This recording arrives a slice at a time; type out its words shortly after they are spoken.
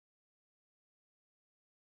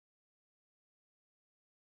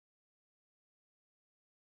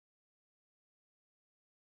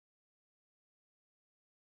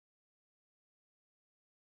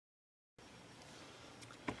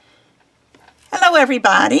Hello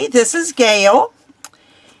everybody, this is Gayle,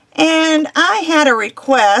 and I had a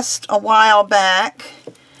request a while back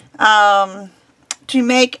to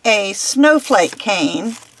make a snowflake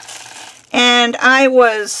cane, and I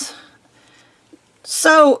was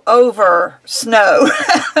so over snow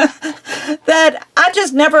that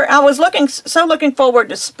I was looking forward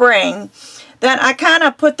to spring that I kind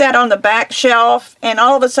of put that on the back shelf, and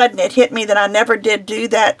all of a sudden it hit me that I never did do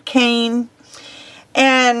that cane.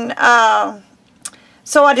 And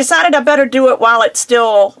so I decided I better do it while it's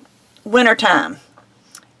still wintertime.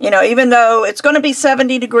 You know, even though it's going to be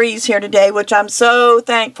 70 degrees here today, which I'm so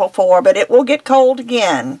thankful for, but it will get cold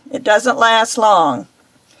again. It doesn't last long.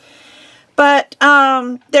 But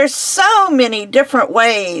there's so many different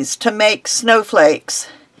ways to make snowflakes.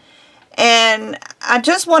 And I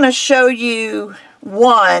just want to show you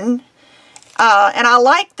one. And I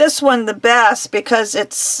like this one the best because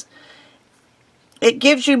it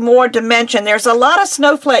gives you more dimension. There's a lot of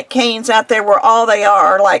snowflake canes out there where all they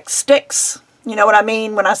are like sticks. You know what I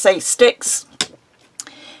mean when I say sticks?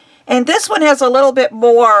 And this one has a little bit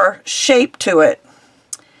more shape to it.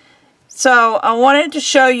 So I wanted to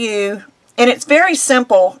show you, and it's very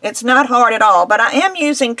simple. It's not hard at all, but I am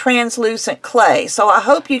using translucent clay, so I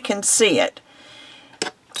hope you can see it.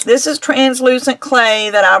 This is translucent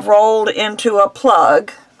clay that I've rolled into a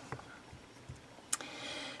plug.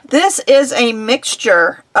 This is a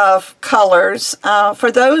mixture of colors.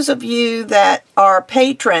 For those of you that are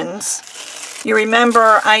patrons, you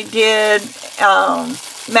remember I did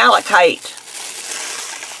malachite.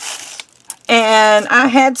 And I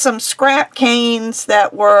had some scrap canes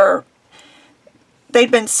that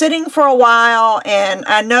they'd been sitting for a while, and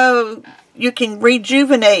I know you can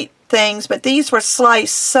rejuvenate things, but these were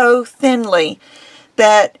sliced so thinly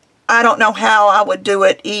that I don't know how I would do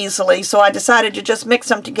it easily, so I decided to just mix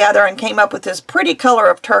them together and came up with this pretty color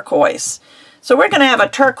of turquoise. So we're going to have a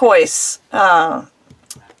turquoise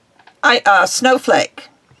snowflake.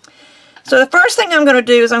 So the first thing I'm going to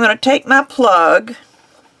do is I'm going to take my plug,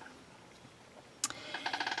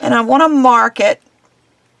 and I want to mark it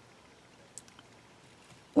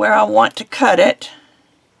where I want to cut it,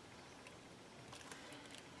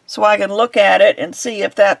 so I can look at it and see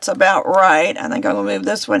if that's about right. I think I'm going to move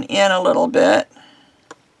this one in a little bit.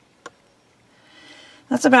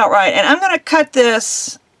 That's about right. And I'm going to cut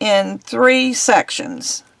this in 3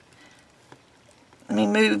 sections. Let me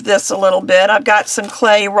move this a little bit. I've got some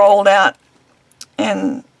clay rolled out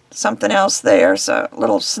and something else there, so a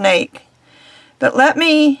little snake. But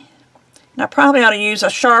and I probably ought to use a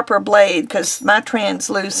sharper blade because my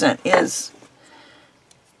translucent is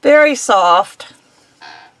very soft.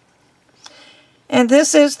 And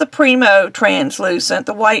this is the Primo translucent,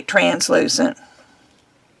 the white translucent.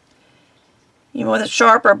 Even with a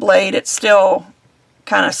sharper blade, it still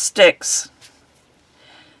kind of sticks.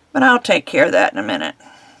 But I'll take care of that in a minute.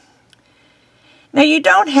 Now, you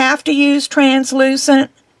don't have to use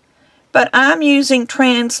translucent, but I'm using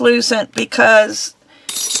translucent because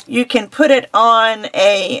you can put it on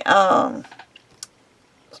a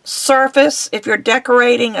surface if you're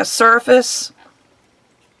decorating a surface.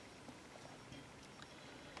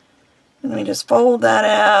 Let me just fold that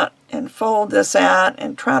out and fold this out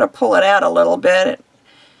and try to pull it out a little bit. It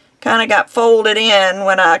kind of got folded in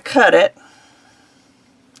when I cut it.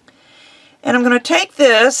 And I'm going to take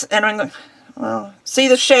this and I'm going to, see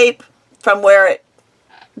the shape from where it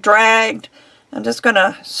dragged. I'm just going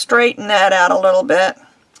to straighten that out a little bit.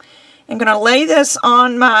 I'm going to lay this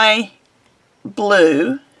on my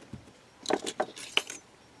blue.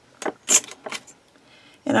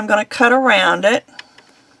 And I'm going to cut around it.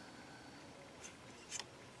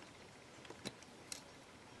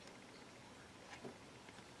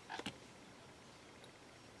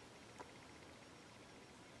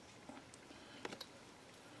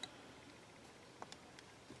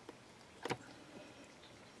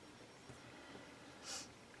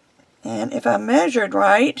 And if I measured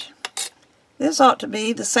right, this ought to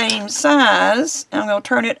be the same size. I'm going to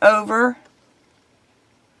turn it over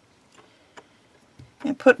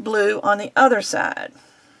and put blue on the other side.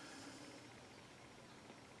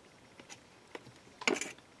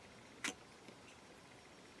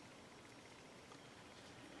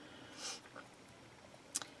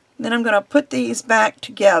 Then I'm going to put these back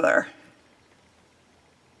together.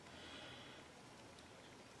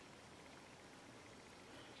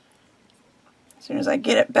 As soon as I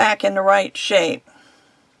get it back in the right shape.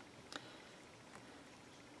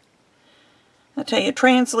 I tell you,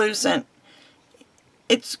 translucent,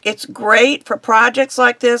 it's great for projects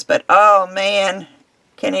like this, but oh man,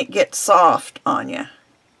 can it get soft on you.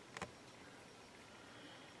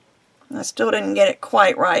 I still didn't get it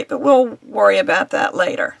quite right, but we'll worry about that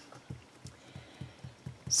later.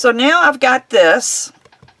 So now I've got this,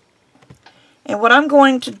 and what I'm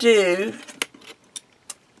going to do,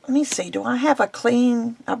 let me see, do I have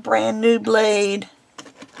a brand new blade?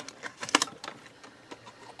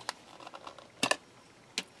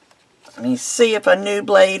 Let me see if a new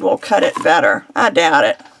blade will cut it better. I doubt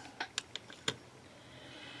it.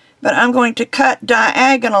 But I'm going to cut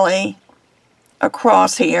diagonally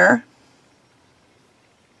across here.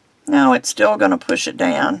 No, it's still going to push it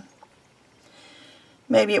down.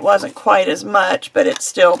 Maybe it wasn't quite as much, but it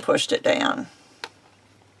still pushed it down.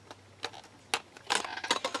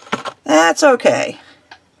 That's okay.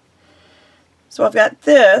 So I've got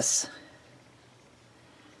this.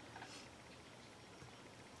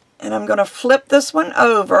 And I'm going to flip this one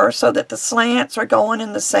over so that the slants are going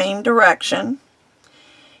in the same direction.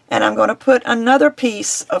 And I'm going to put another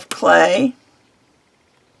piece of clay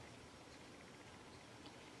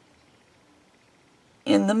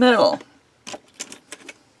in the middle.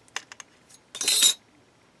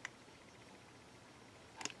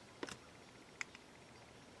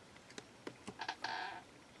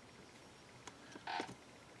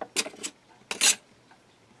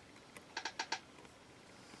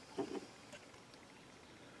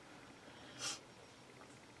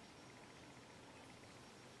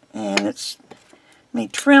 And let me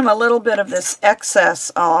trim a little bit of this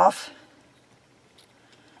excess off,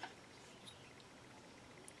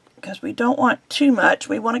 because we don't want too much.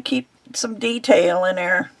 We want to keep some detail in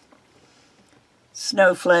our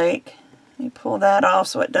snowflake. Let me pull that off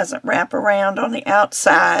so it doesn't wrap around on the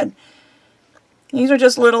outside. These are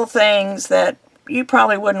just little things that you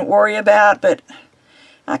probably wouldn't worry about, but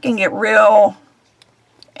I can get real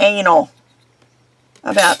anal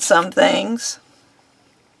about some things.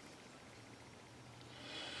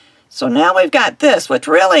 So now we've got this, which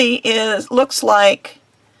really looks like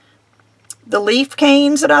the leaf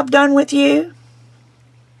canes that I've done with you.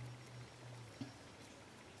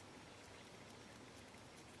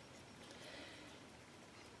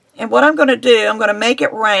 And what I'm going to do, I'm going to make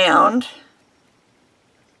it round.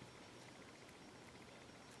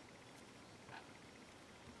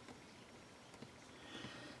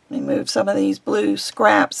 Let me move some of these blue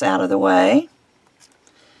scraps out of the way.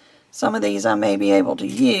 Some of these I may be able to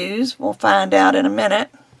use. We'll find out in a minute.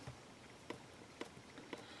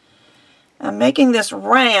 I'm making this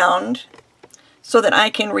round so that I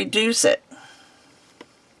can reduce it.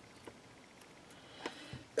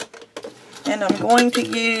 And I'm going to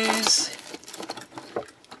use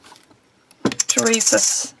Teresa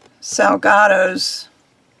Salgado's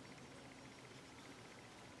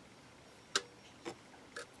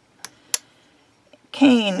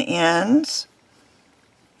cane ends,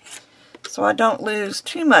 so I don't lose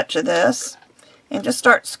too much of this, and just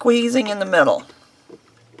start squeezing in the middle.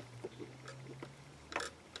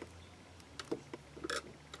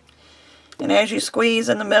 And as you squeeze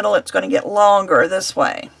in the middle, it's going to get longer this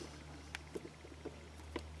way.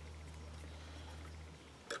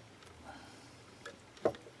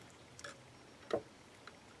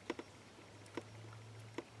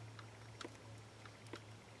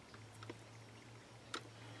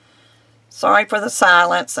 Sorry for the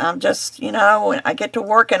silence. I'm just, you know, I get to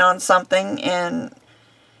working on something and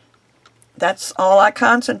that's all I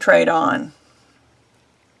concentrate on.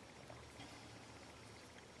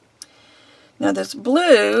 Now this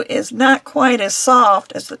blue is not quite as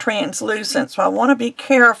soft as the translucent, so I want to be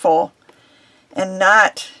careful and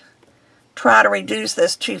not try to reduce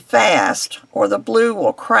this too fast, or the blue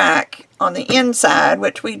will crack on the inside,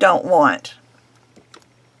 which we don't want.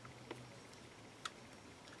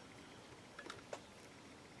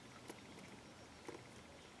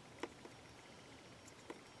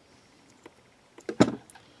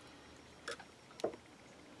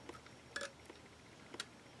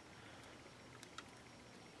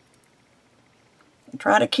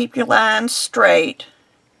 Try to keep your lines straight.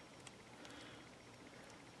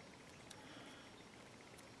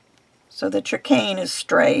 So that your cane is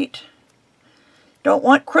straight. Don't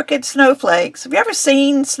want crooked snowflakes. Have you ever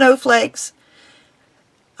seen snowflakes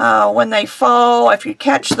when they fall? If you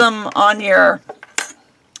catch them on your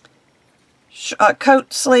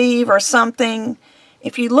coat sleeve or something,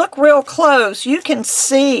 if you look real close, you can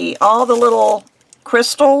see all the little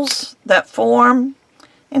crystals that form,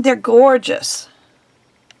 and they're gorgeous.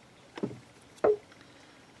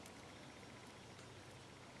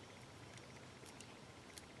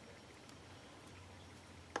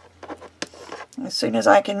 As soon as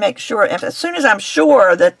I can make sure, as soon as I'm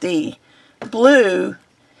sure that the blue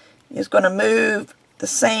is going to move the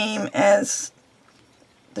same as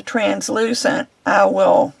the translucent, I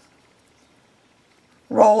will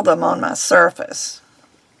roll them on my surface.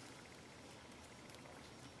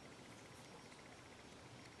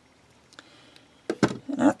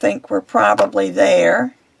 And I think we're probably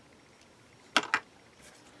there.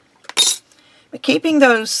 But keeping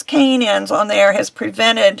those cane ends on there has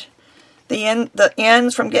prevented the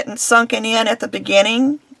ends from getting sunken in at the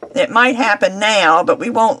beginning. It might happen now, but we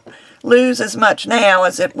won't lose as much now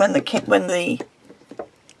as it when the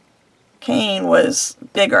cane was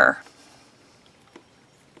bigger.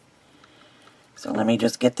 So let me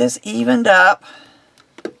just get this evened up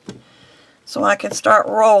so I can start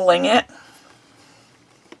rolling it.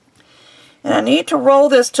 And I need to roll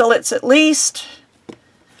this till it's at least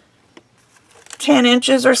 10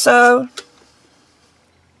 inches or so.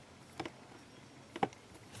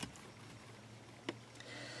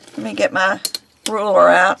 Let me get my ruler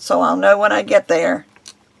out so I'll know when I get there.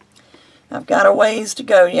 I've got a ways to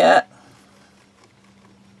go yet.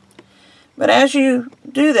 But as you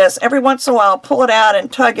do this, every once in a while pull it out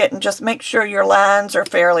and tug it and just make sure your lines are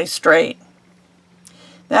fairly straight.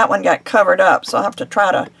 That one got covered up, so I'll have to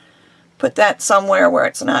try to put that somewhere where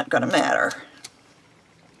it's not going to matter.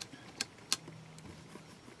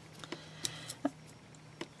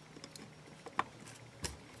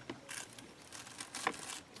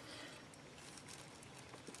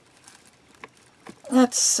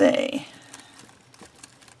 Let's see.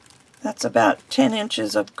 That's about 10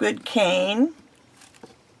 inches of good cane.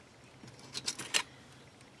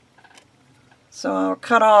 So I'll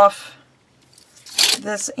cut off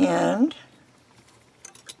this end.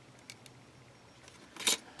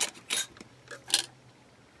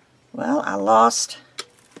 Well, I lost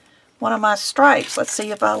one of my stripes. Let's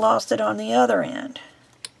see if I lost it on the other end.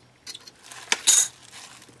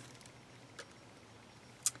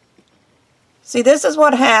 See, this is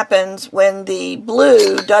what happens when the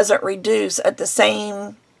blue doesn't reduce at the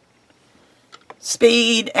same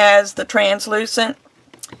speed as the translucent.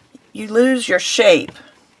 You lose your shape.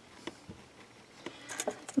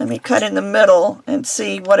 Let me cut in the middle and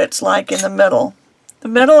see what it's like in the middle. The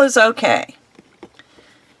middle is okay.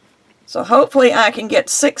 So hopefully I can get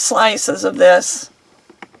 6 slices of this.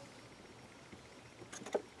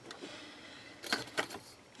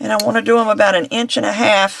 And I want to do them about 1.5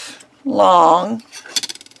 inches long.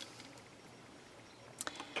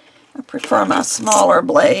 I prefer my smaller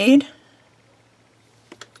blade.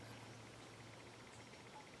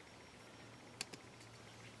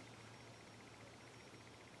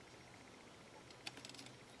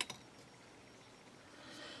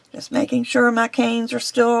 Just making sure my canes are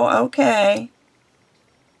still okay.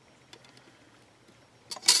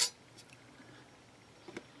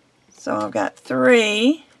 So I've got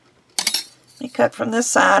 3. Let me cut from this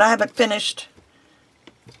side. I haven't finished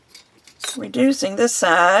reducing this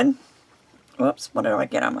side. Whoops, what did I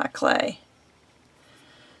get on my clay?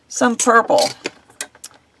 Some purple.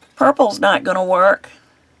 Purple's not going to work.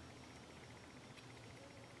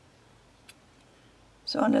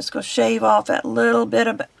 So I'm just going to shave off that little bit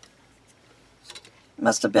of,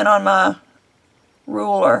 must have been on my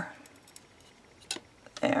ruler.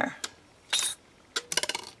 There.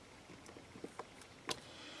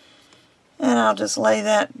 And I'll just lay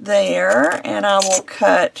that there, and I will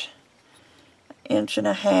cut 1.5 inches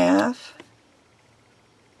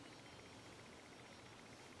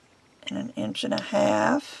and 1.5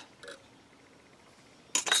 inches.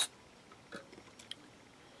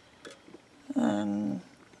 And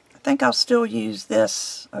I think I'll still use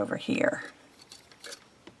this over here.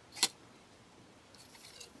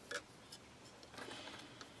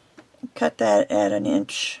 Cut that at 1.5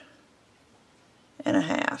 inches.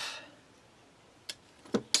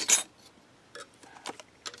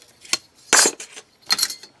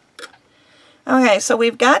 Okay, so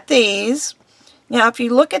we've got these. Now if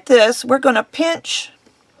you look at this, we're going to pinch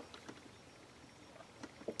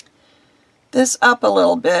this up a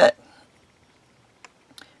little bit.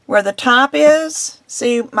 Where the top is,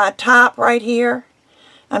 see my top right here?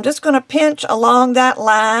 I'm just going to pinch along that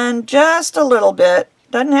line just a little bit.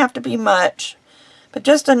 Doesn't have to be much, but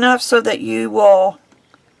just enough so that you will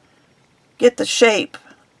get the shape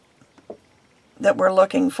that we're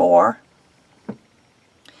looking for.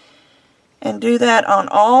 And do that on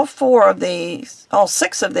all 4 of these, all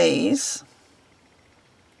 6 of these.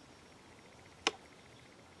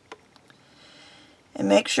 And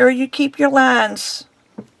make sure you keep your lines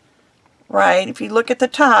right. If you look at the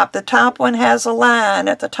top one has a line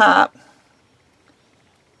at the top.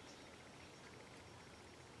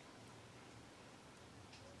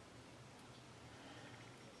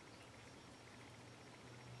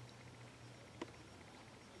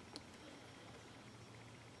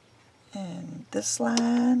 And this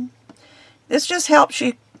line. This just helps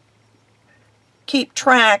you keep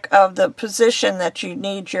track of the position that you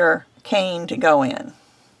need your cane to go in.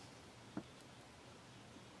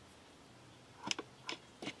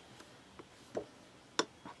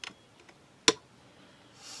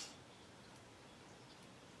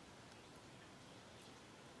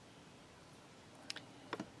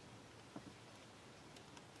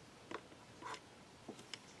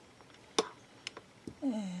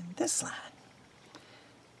 And this line.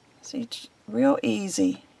 See, it's real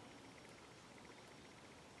easy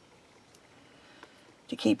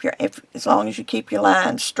to keep your, as long as you keep your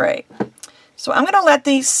lines straight. So I'm going to let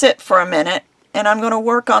these sit for a minute, and I'm going to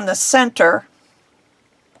work on the center.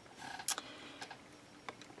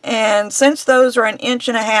 And since those are 1.5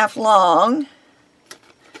 inches long,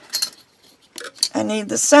 I need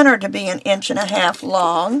the center to be 1.5 inches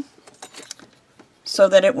long so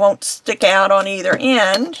that it won't stick out on either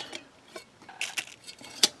end.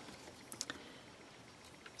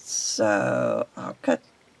 So I'll cut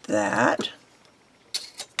that.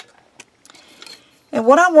 And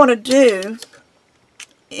what I want to do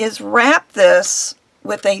is wrap this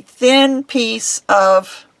with a thin piece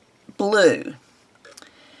of blue.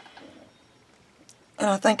 And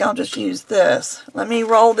I think I'll just use this. Let me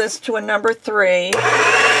roll this to a number 3.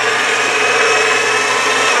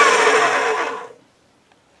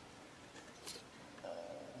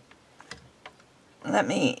 Let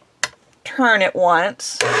me turn it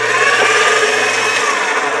once.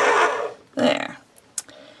 There.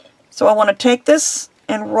 So I want to take this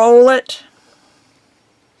and roll it.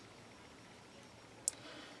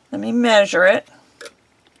 Let me measure it.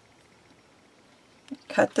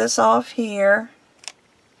 Cut this off here.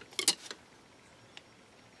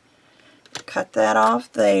 Cut that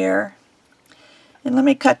off there. And let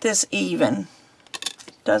me cut this even.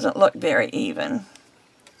 Doesn't look very even.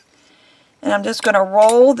 And I'm just going to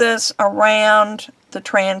roll this around the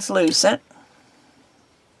translucent.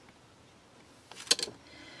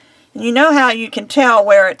 And you know how you can tell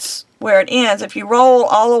where it ends. If you roll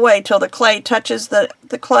all the way till the clay touches the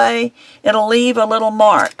clay, it'll leave a little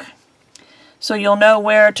mark. So you'll know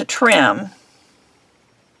where to trim.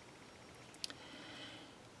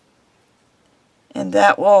 And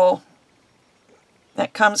that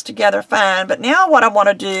comes together fine. But now what I want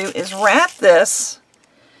to do is wrap this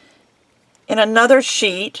in another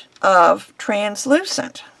sheet of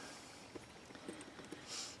translucent.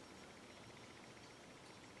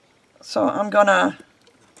 So I'm going to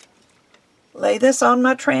lay this on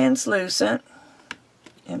my translucent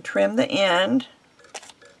and trim the end.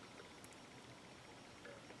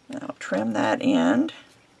 I'll trim that end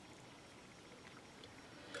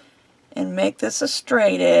and make this a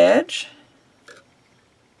straight edge.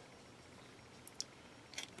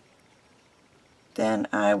 Then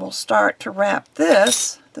I will start to wrap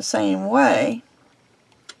this the same way.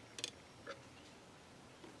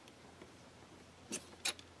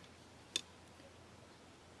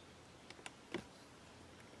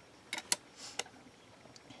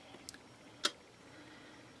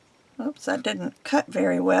 Oops, that didn't cut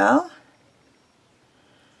very well.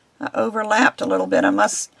 I overlapped a little bit.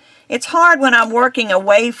 It's hard when I'm working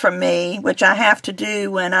away from me, which I have to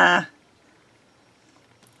do when I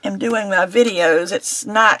am doing my videos. It's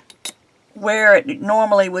not where it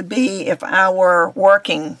normally would be if I were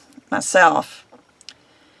working myself.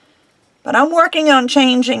 But I'm working on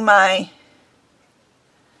changing my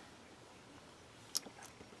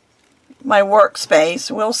workspace.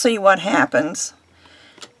 We'll see what happens.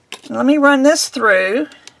 Let me run this through.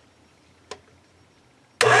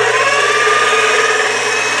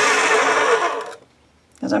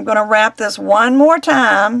 Because I'm going to wrap this one more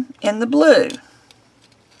time in the blue.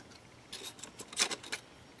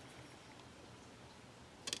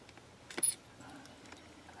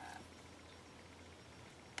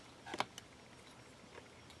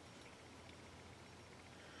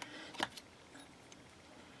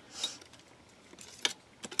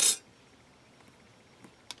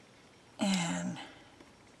 And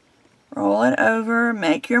roll it over,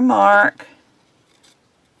 make your mark.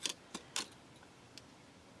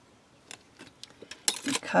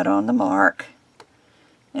 Cut on the mark.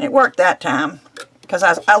 And it worked that time because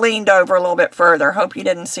I leaned over a little bit further. Hope you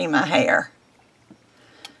didn't see my hair.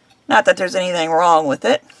 Not that there's anything wrong with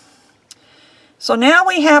it. So now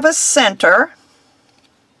we have a center.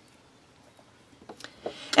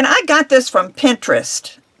 And I got this from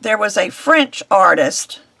Pinterest. There was a French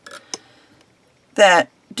artist that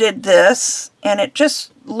did this, and it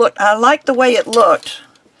just looked, I liked the way it looked.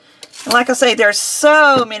 And like I say, there's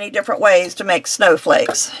so many different ways to make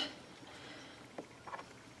snowflakes.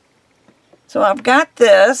 So I've got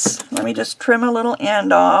this. Let me just trim a little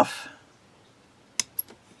end off.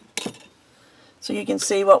 So you can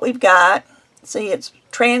see what we've got. See, it's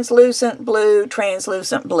translucent blue,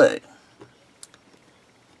 translucent blue.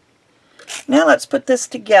 Now let's put this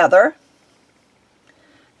together.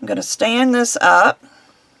 I'm going to stand this up.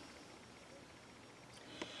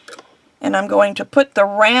 And I'm going to put the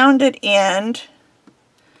rounded end.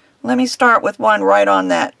 Let me start with one right on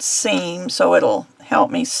that seam so it'll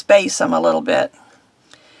help me space them a little bit.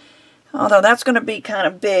 Although that's going to be kind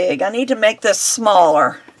of big. I need to make this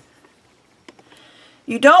smaller.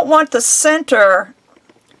 You don't want the center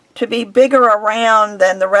to be bigger around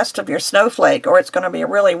than the rest of your snowflake, or it's going to be a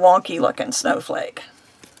really wonky looking snowflake.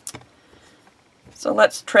 So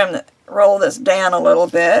let's roll this down a little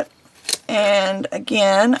bit. And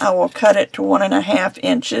again, I will cut it to 1.5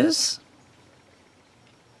 inches.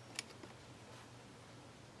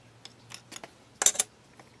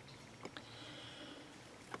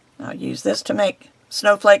 I'll use this to make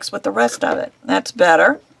snowflakes with the rest of it. That's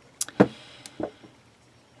better.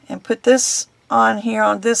 And put this on here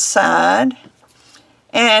on this side.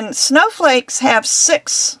 And snowflakes have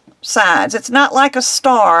 6 sides. It's not like a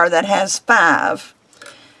star that has 5.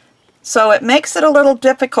 So it makes it a little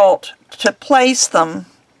difficult to place them.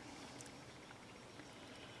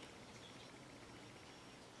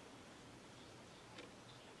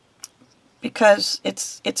 Because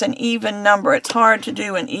it's an even number. It's hard to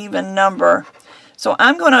do an even number. So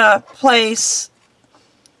I'm going to place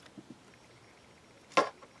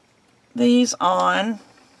these on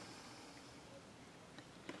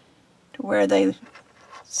to where they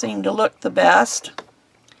seem to look the best.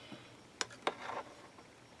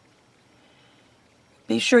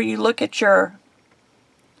 Be sure you look at your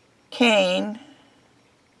cane.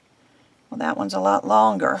 Well, that one's a lot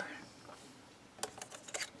longer.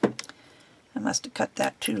 I must have cut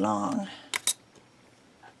that too long.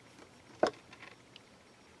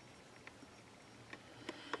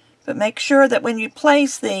 But make sure that when you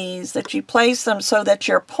place these, that you place them so that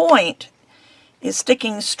your point is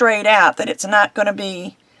sticking straight out, that it's not going to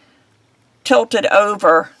be tilted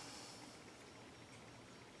over.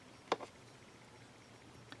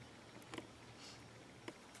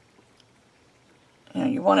 You know,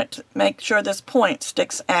 you want it to make sure this point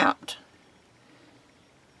sticks out.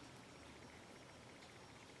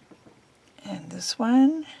 And this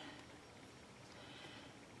one,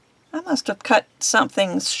 I must have cut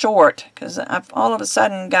something short because I've all of a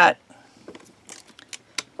sudden got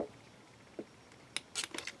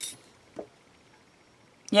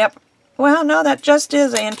well, no, that just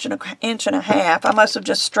is an inch and a half. I must have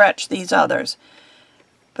just stretched these others.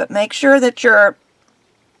 But make sure that you're,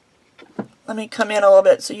 let me come in a little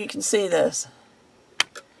bit so you can see this.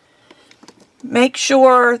 Make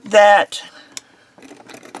sure that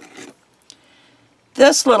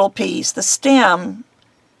this little piece, the stem,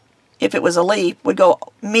 if it was a leaf, would go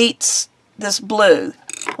meets this blue.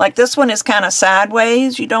 Like this one is kind of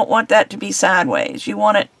sideways. You don't want that to be sideways. You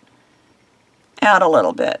want it out a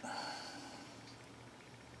little bit.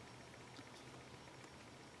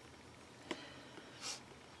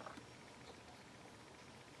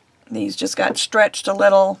 These just got stretched a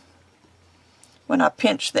little when I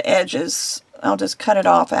pinch the edges. I'll just cut it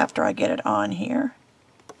off after I get it on here.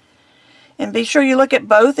 And be sure you look at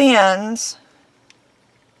both ends.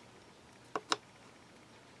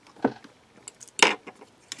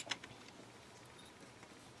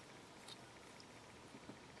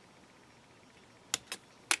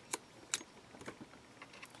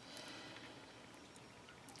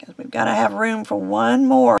 Because we've got to have room for one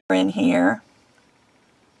more in here.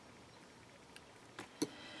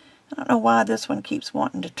 I don't know why this one keeps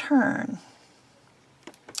wanting to turn.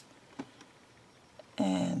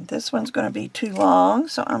 And this one's going to be too long,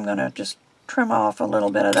 so I'm going to just trim off a little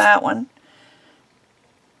bit of that one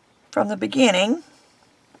from the beginning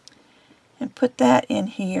and put that in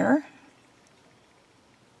here.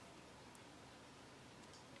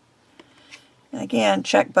 And again,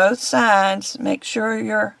 check both sides. Make sure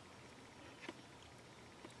your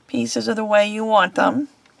pieces are the way you want them.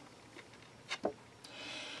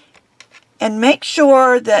 And make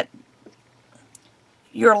sure that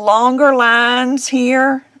your longer lines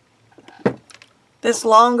here, this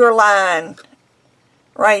longer line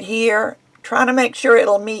right here, try to make sure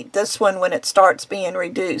it'll meet this one when it starts being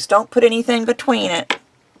reduced. Don't put anything between it,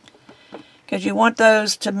 because you want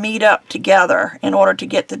those to meet up together in order to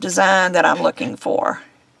get the design that I'm looking for.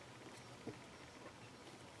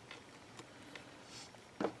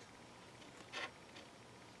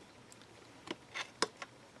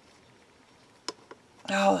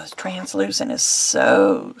 Oh, this translucent is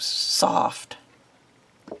so soft.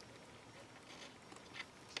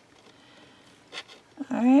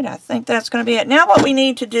 Alright, I think that's going to be it. Now what we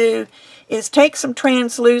need to do is take some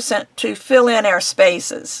translucent to fill in our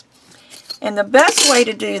spaces. And the best way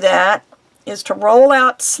to do that is to roll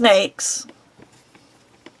out snakes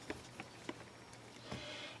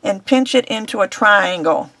and pinch it into a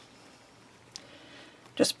triangle.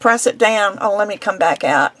 Just press it down. Oh, let me come back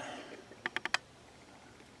out.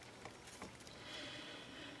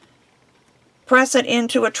 Press it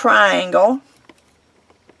into a triangle.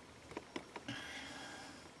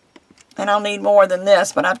 And I'll need more than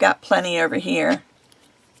this, but I've got plenty over here.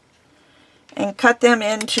 And cut them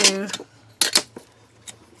into 1.5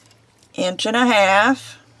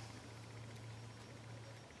 inches.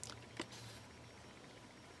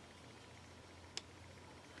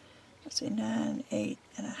 Let's see, 9,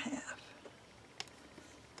 8.5.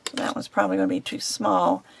 So that one's probably going to be too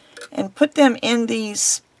small. And put them in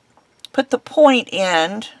these, put the point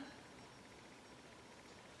end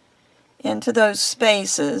into those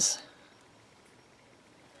spaces.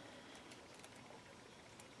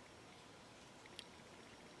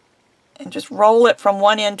 And just roll it from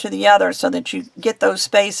one end to the other so that you get those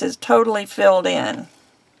spaces totally filled in.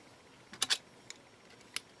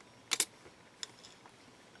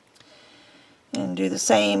 And do the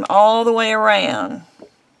same all the way around.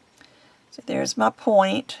 So there's my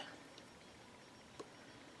point.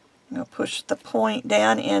 I'm going to push the point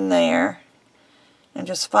down in there and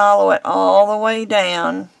just follow it all the way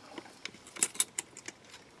down.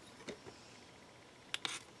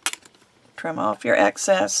 Trim off your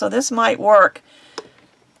excess. So this might work.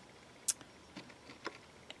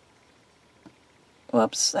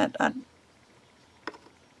 Whoops, I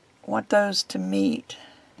want those to meet.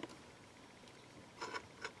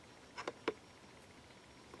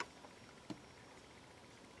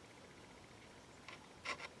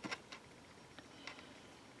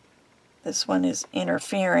 This one is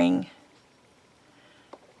interfering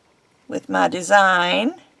with my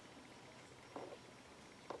design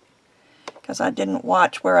because I didn't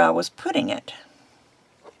watch where I was putting it.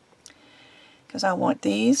 Because I want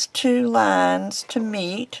these two lines to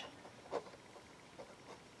meet.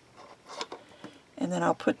 And then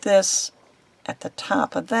I'll put this at the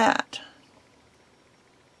top of that.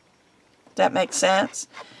 Does that make sense?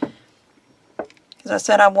 Because I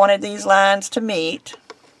said I wanted these lines to meet.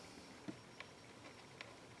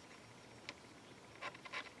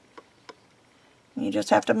 You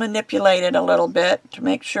just have to manipulate it a little bit to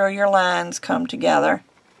make sure your lines come together.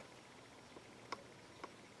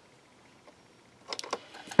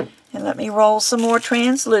 And let me roll some more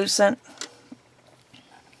translucent.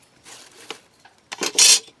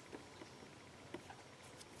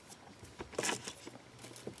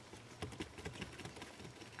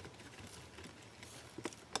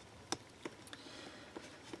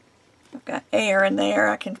 Got air in there,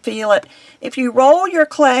 I can feel it. If you roll your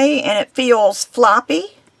clay and it feels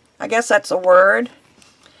floppy, I guess that's a word,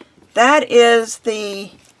 that is the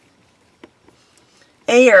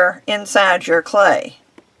air inside your clay.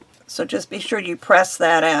 So just be sure you press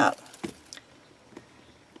that out.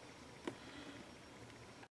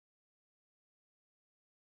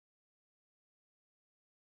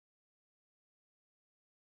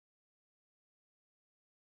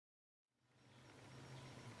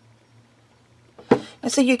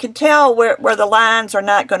 And so you can tell where the lines are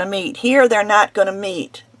not going to meet. Here they're not going to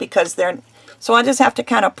meet because they're, so I just have to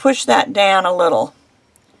kind of push that down a little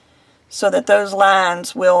so that those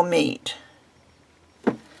lines will meet.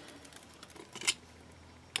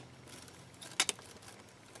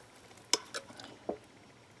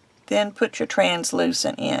 Then put your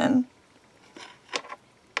translucent in.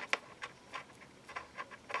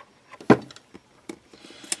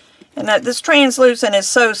 And that this translucent is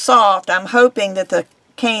so soft, I'm hoping that the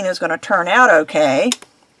cane is going to turn out okay.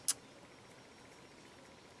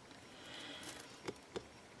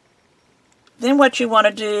 Then what you want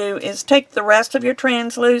to do is take the rest of your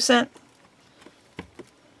translucent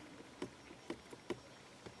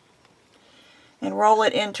and roll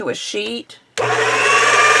it into a sheet.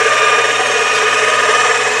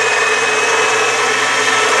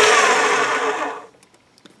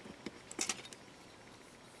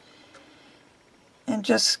 And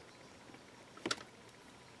just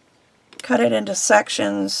cut it into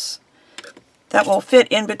sections that will fit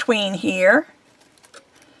in between here,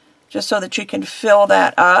 just so that you can fill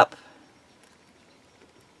that up.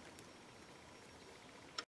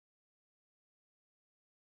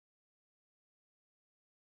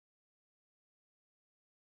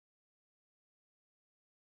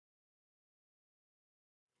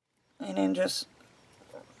 And then just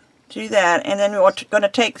do that, and then we're going to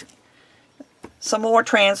take some more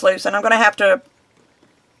translucent. I'm going to have to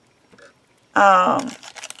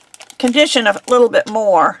condition a little bit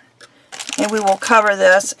more, and we will cover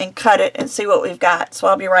this and cut it and see what we've got. So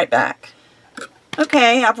I'll be right back.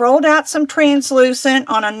 Okay, I've rolled out some translucent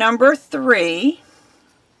on a number 3.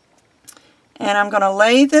 And I'm going to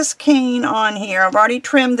lay this cane on here. I've already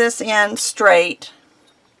trimmed this end straight.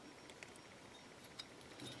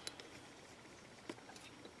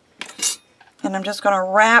 And I'm just going to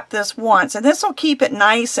wrap this once. And this will keep it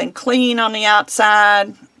nice and clean on the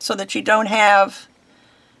outside so that you don't have...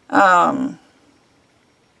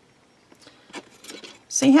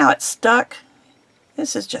 see how it's stuck?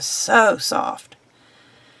 This is just so soft.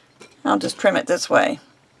 I'll just trim it this way.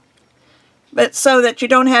 But so that you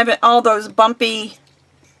don't have all those bumpy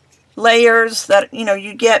layers that, you know,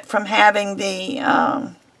 you get from having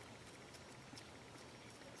the...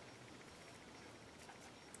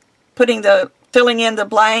 filling in the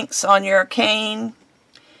blanks on your cane.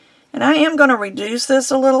 And I am going to reduce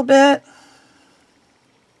this a little bit.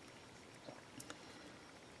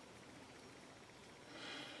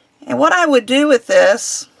 And what I would do with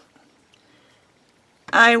this,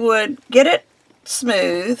 I would get it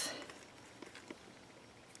smooth.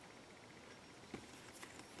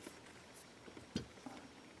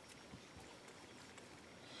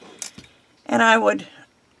 And I would,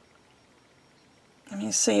 let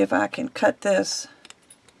me see if I can cut this.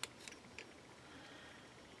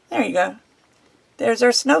 There you go. There's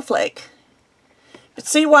our snowflake. But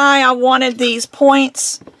see why I wanted these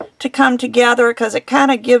points to come together? Because it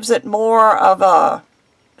kind of gives it more of a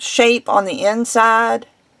shape on the inside.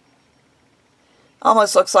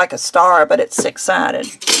 Almost looks like a star, but it's six-sided.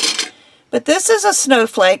 But this is a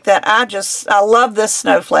snowflake that I love this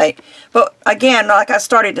snowflake. But again, like I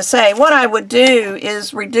started to say, what I would do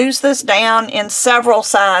is reduce this down in several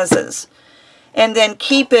sizes. And then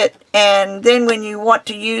keep it, and then when you want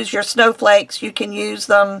to use your snowflakes, you can use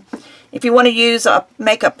them. If you want to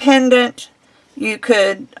make a pendant, you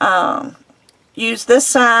could use this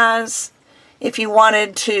size. If you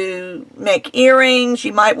wanted to make earrings,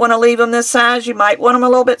 you might want to leave them this size. You might want them a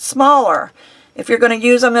little bit smaller. If you're going to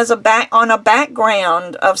use them as on a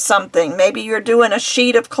background of something, maybe you're doing a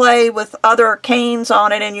sheet of clay with other canes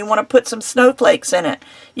on it and you want to put some snowflakes in it,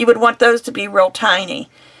 you would want those to be real tiny.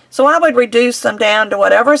 So I would reduce them down to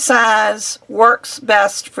whatever size works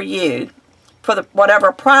best for you, for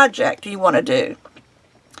whatever project you want to do.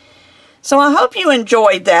 So I hope you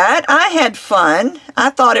enjoyed that. I had fun. I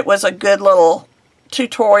thought it was a good little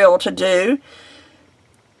tutorial to do.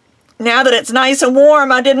 Now that it's nice and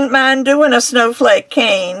warm, I didn't mind doing a snowflake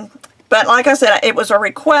cane. But like I said, it was a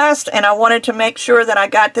request, and I wanted to make sure that I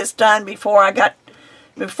got this done before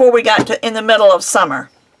we got to in the middle of summer.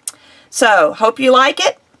 So, hope you like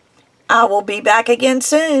it. I will be back again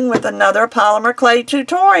soon with another polymer clay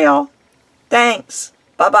tutorial. Thanks.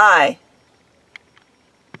 Bye-bye.